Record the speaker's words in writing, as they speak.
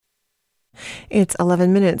It's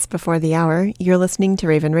 11 minutes before the hour. You're listening to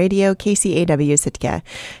Raven Radio, KCAW Sitka.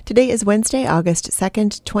 Today is Wednesday, August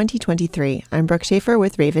 2nd, 2023. I'm Brooke Schaefer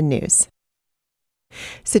with Raven News.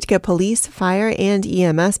 Sitka police, fire, and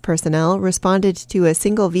EMS personnel responded to a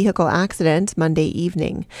single vehicle accident Monday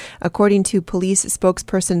evening. According to police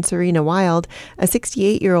spokesperson Serena Wild, a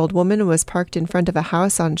 68-year-old woman was parked in front of a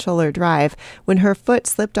house on Scholler Drive when her foot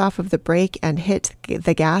slipped off of the brake and hit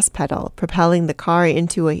the gas pedal, propelling the car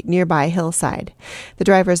into a nearby hillside. The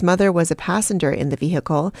driver's mother was a passenger in the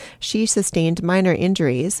vehicle. She sustained minor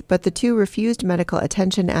injuries, but the two refused medical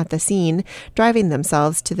attention at the scene, driving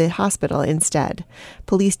themselves to the hospital instead.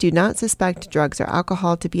 Police do not suspect drugs or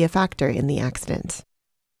alcohol to be a factor in the accident.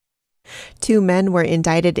 2 men were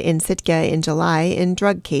indicted in Sitka in July in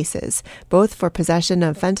drug cases, both for possession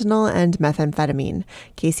of fentanyl and methamphetamine.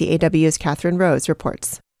 KCAW's Catherine Rose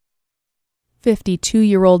reports.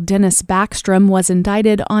 52-year-old Dennis Backstrom was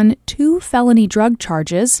indicted on 2 felony drug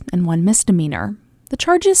charges and 1 misdemeanor. The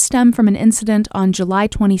charges stem from an incident on July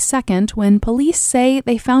 22nd when police say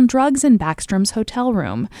they found drugs in Backstrom's hotel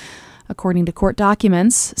room. According to court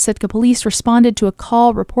documents, Sitka police responded to a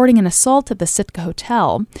call reporting an assault at the Sitka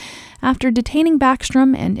Hotel. After detaining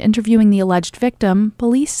Backstrom and interviewing the alleged victim,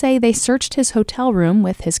 police say they searched his hotel room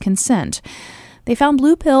with his consent. They found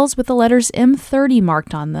blue pills with the letters M30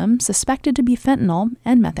 marked on them, suspected to be fentanyl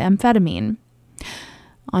and methamphetamine.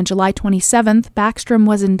 On July 27th, Backstrom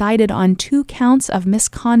was indicted on 2 counts of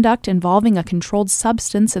misconduct involving a controlled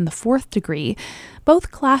substance in the 4th degree,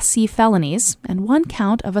 both Class C felonies, and 1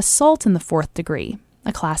 count of assault in the 4th degree,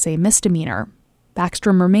 a Class A misdemeanor.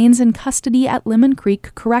 Backstrom remains in custody at Lemon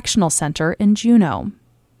Creek Correctional Center in Juneau.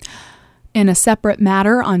 In a separate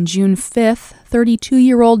matter, on June 5th,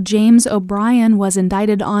 32-year-old James O'Brien was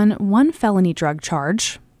indicted on 1 felony drug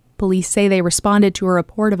charge. Police say they responded to a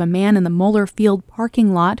report of a man in the Moeller Field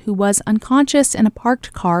parking lot who was unconscious in a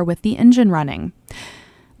parked car with the engine running.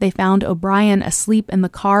 They found O'Brien asleep in the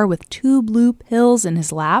car with 2 blue pills in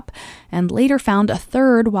his lap and later found a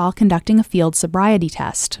 3rd while conducting a field sobriety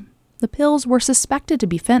test. The pills were suspected to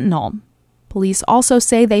be fentanyl. Police also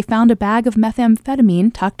say they found a bag of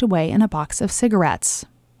methamphetamine tucked away in a box of cigarettes.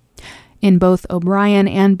 In both O'Brien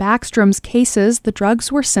and Backstrom's cases, the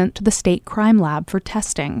drugs were sent to the state crime lab for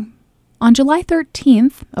testing. On July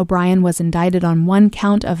 13th, O'Brien was indicted on 1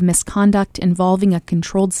 count of misconduct involving a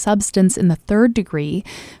controlled substance in the 3rd degree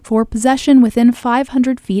for possession within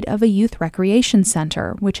 500 feet of a youth recreation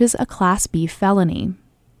center, which is a Class B felony.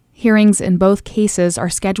 Hearings in both cases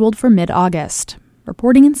are scheduled for mid-August.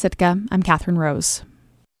 Reporting in Sitka, I'm Catherine Rose.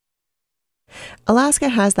 Alaska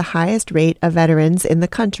has the highest rate of veterans in the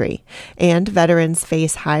country, and veterans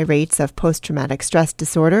face high rates of post-traumatic stress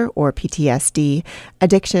disorder, or PTSD,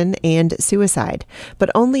 addiction, and suicide.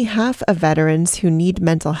 But only half of veterans who need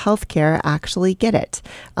mental health care actually get it.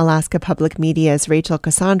 Alaska Public Media's Rachel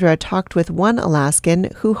Cassandra talked with one Alaskan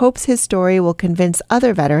who hopes his story will convince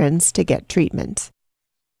other veterans to get treatment.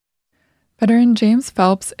 Veteran James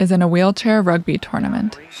Phelps is in a wheelchair rugby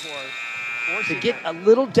tournament. To get a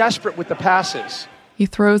little desperate with the passes. He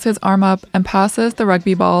throws his arm up and passes the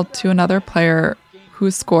rugby ball to another player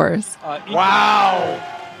who scores. Wow!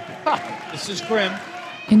 This is grim.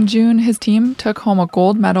 In June, his team took home a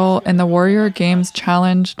gold medal in the Warrior Games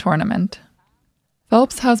Challenge tournament.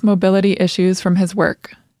 Phelps has mobility issues from his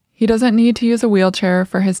work. He doesn't need to use a wheelchair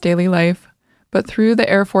for his daily life, but through the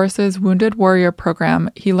Air Force's Wounded Warrior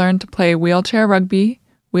program, he learned to play wheelchair rugby,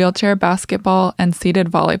 wheelchair basketball, and seated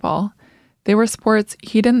volleyball. They were sports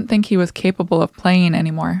he didn't think he was capable of playing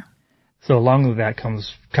anymore. So along with that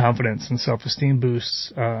comes confidence and self-esteem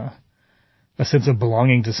boosts, a sense of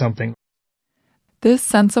belonging to something. This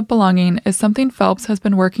sense of belonging is something Phelps has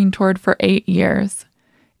been working toward for 8 years.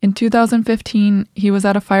 In 2015, he was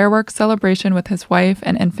at a fireworks celebration with his wife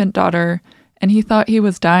and infant daughter, and he thought he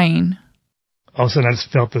was dying. All of a sudden, I just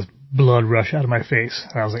felt this blood rush out of my face.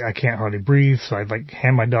 And I was like, I can't hardly breathe, so I'd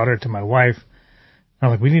hand my daughter to my wife. I'm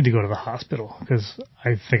like, we need to go to the hospital because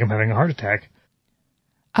I think I'm having a heart attack.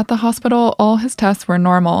 At the hospital, all his tests were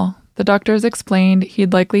normal. The doctors explained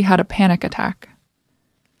he'd likely had a panic attack.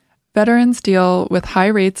 Veterans deal with high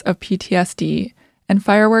rates of PTSD, and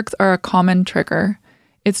fireworks are a common trigger.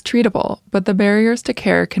 It's treatable, but the barriers to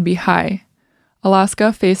care can be high.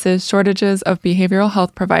 Alaska faces shortages of behavioral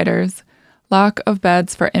health providers, lack of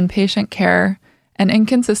beds for inpatient care, and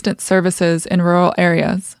inconsistent services in rural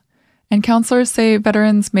areas. And counselors say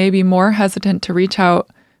veterans may be more hesitant to reach out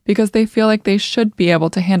because they feel like they should be able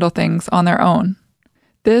to handle things on their own.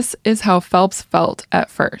 This is how Phelps felt at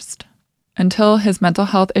first, until his mental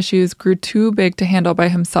health issues grew too big to handle by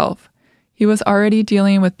himself. He was already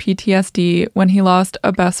dealing with PTSD when he lost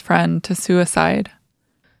a best friend to suicide.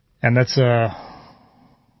 And that's kind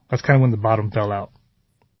of when the bottom fell out.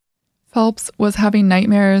 Phelps was having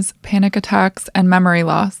nightmares, panic attacks, and memory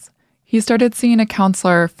loss. He started seeing a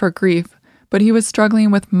counselor for grief, but he was struggling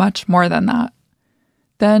with much more than that.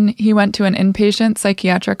 Then he went to an inpatient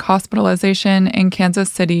psychiatric hospitalization in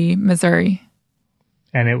Kansas City, Missouri.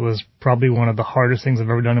 And it was probably one of the hardest things I've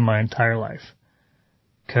ever done in my entire life.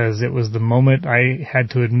 Because it was the moment I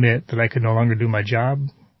had to admit that I could no longer do my job.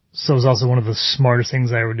 So it was also one of the smartest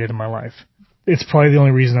things I ever did in my life. It's probably the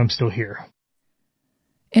only reason I'm still here.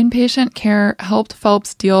 Inpatient care helped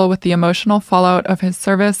Phelps deal with the emotional fallout of his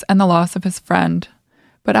service and the loss of his friend.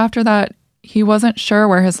 But after that, he wasn't sure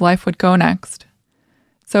where his life would go next.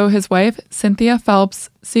 So his wife, Cynthia Phelps,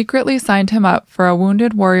 secretly signed him up for a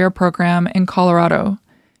Wounded Warrior program in Colorado.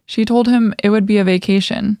 She told him it would be a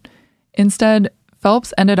vacation. Instead,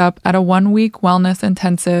 Phelps ended up at a 1-week wellness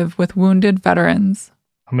intensive with wounded veterans.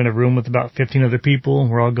 I'm in a room with about 15 other people.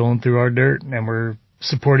 We're all going through our dirt, and we're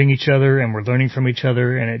supporting each other, and we're learning from each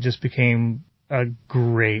other, and it just became a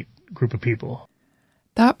great group of people.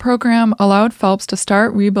 That program allowed Phelps to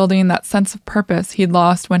start rebuilding that sense of purpose he'd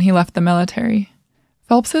lost when he left the military.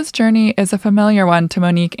 Phelps's journey is a familiar one to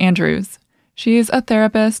Monique Andrews. She's a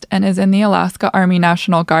therapist and is in the Alaska Army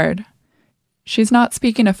National Guard. She's not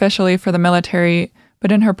speaking officially for the military,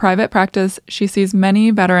 but in her private practice, she sees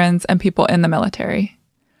many veterans and people in the military.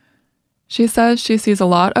 She says she sees a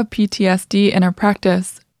lot of PTSD in her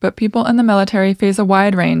practice, but people in the military face a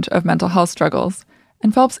wide range of mental health struggles,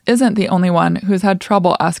 and Phelps isn't the only one who's had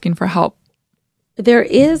trouble asking for help. There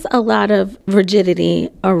is a lot of rigidity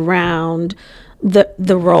around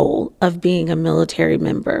the role of being a military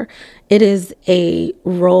member. It is a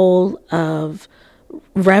role of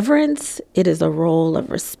reverence. It is a role of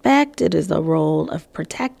respect. It is a role of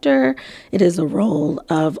protector. It is a role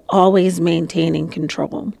of always maintaining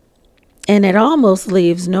control. And it almost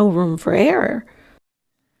leaves no room for error.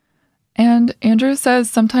 And Andrew says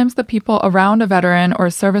sometimes the people around a veteran or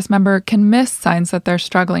service member can miss signs that they're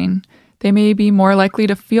struggling. They may be more likely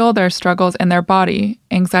to feel their struggles in their body.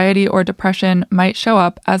 Anxiety or depression might show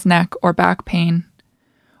up as neck or back pain.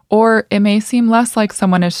 Or it may seem less like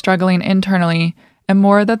someone is struggling internally and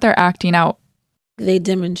more that they're acting out. They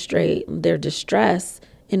demonstrate their distress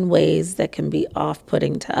in ways that can be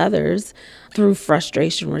off-putting to others through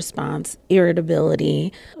frustration response,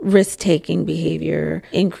 irritability, risk-taking behavior,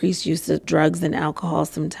 increased use of drugs and alcohol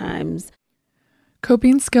sometimes.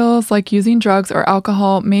 Coping skills like using drugs or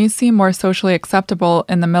alcohol may seem more socially acceptable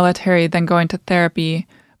in the military than going to therapy,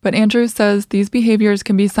 but Andrews says these behaviors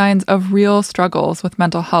can be signs of real struggles with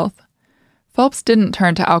mental health. Phelps didn't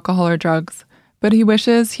turn to alcohol or drugs, but he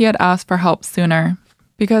wishes he had asked for help sooner.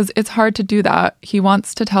 Because it's hard to do that, he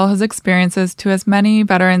wants to tell his experiences to as many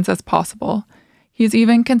veterans as possible. He's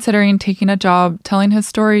even considering taking a job telling his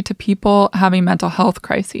story to people having mental health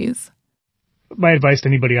crises. My advice to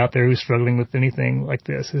anybody out there who's struggling with anything like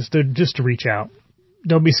this is to reach out.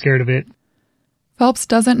 Don't be scared of it. Phelps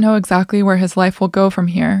doesn't know exactly where his life will go from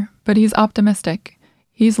here, but he's optimistic.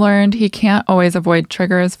 He's learned he can't always avoid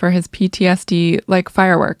triggers for his PTSD like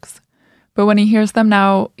fireworks. But when he hears them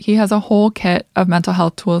now, he has a whole kit of mental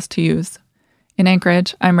health tools to use. In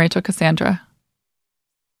Anchorage, I'm Rachel Cassandra.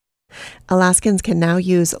 Alaskans can now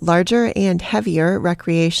use larger and heavier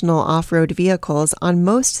recreational off-road vehicles on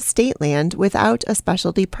most state land without a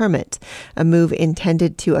specialty permit, a move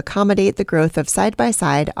intended to accommodate the growth of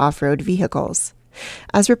side-by-side off-road vehicles.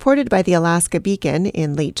 As reported by the Alaska Beacon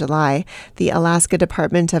in late July, the Alaska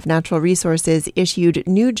Department of Natural Resources issued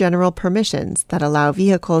new general permissions that allow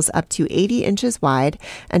vehicles up to 80 inches wide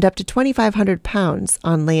and up to 2,500 pounds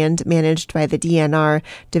on land managed by the DNR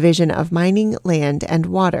Division of Mining, Land, and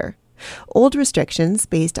Water. Old restrictions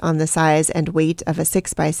based on the size and weight of a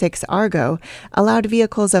 6x6 Argo allowed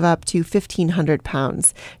vehicles of up to 1,500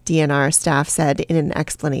 pounds, DNR staff said in an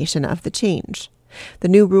explanation of the change. The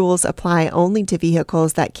new rules apply only to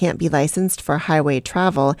vehicles that can't be licensed for highway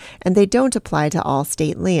travel, and they don't apply to all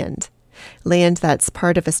state land. Land that's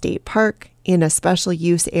part of a state park, in a special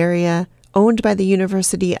use area, owned by the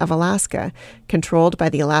University of Alaska, controlled by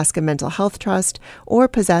the Alaska Mental Health Trust, or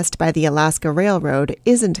possessed by the Alaska Railroad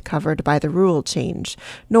isn't covered by the rule change,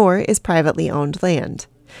 nor is privately owned land.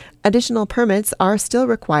 Additional permits are still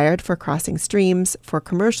required for crossing streams, for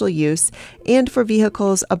commercial use, and for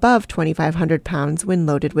vehicles above 2,500 pounds when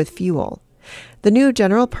loaded with fuel. The new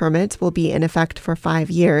general permit will be in effect for 5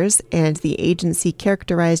 years, and the agency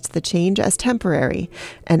characterized the change as temporary,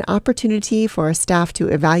 an opportunity for staff to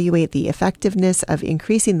evaluate the effectiveness of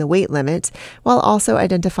increasing the weight limit while also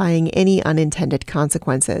identifying any unintended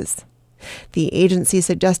consequences. The agency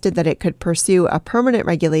suggested that it could pursue a permanent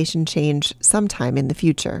regulation change sometime in the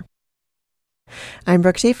future. I'm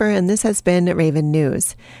Brooke Schaefer, and this has been Raven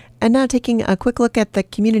News. And now taking a quick look at the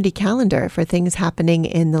community calendar for things happening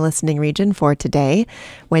in the listening region for today,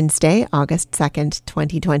 Wednesday, August 2nd,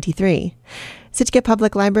 2023. Sitka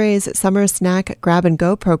Public Library's Summer Snack Grab and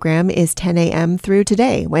Go program is 10 a.m. through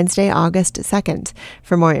today, Wednesday, August 2nd.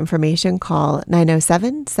 For more information, call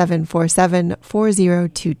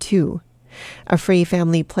 907-747-4022. A free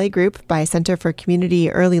family playgroup by Center for Community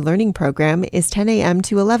Early Learning program is 10 a.m.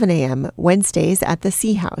 to 11 a.m. Wednesdays at the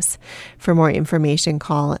Sea House. For more information,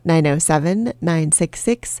 call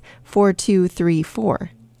 907-966-4234.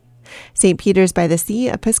 St. Peter's by the Sea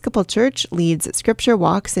Episcopal Church leads scripture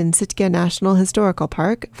walks in Sitka National Historical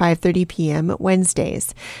Park, 5:30 p.m.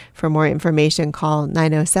 Wednesdays. For more information, call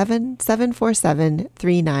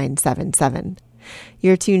 907-747-3977.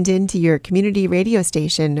 You're tuned in to your community radio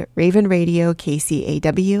station, Raven Radio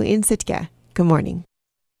KCAW in Sitka. Good morning.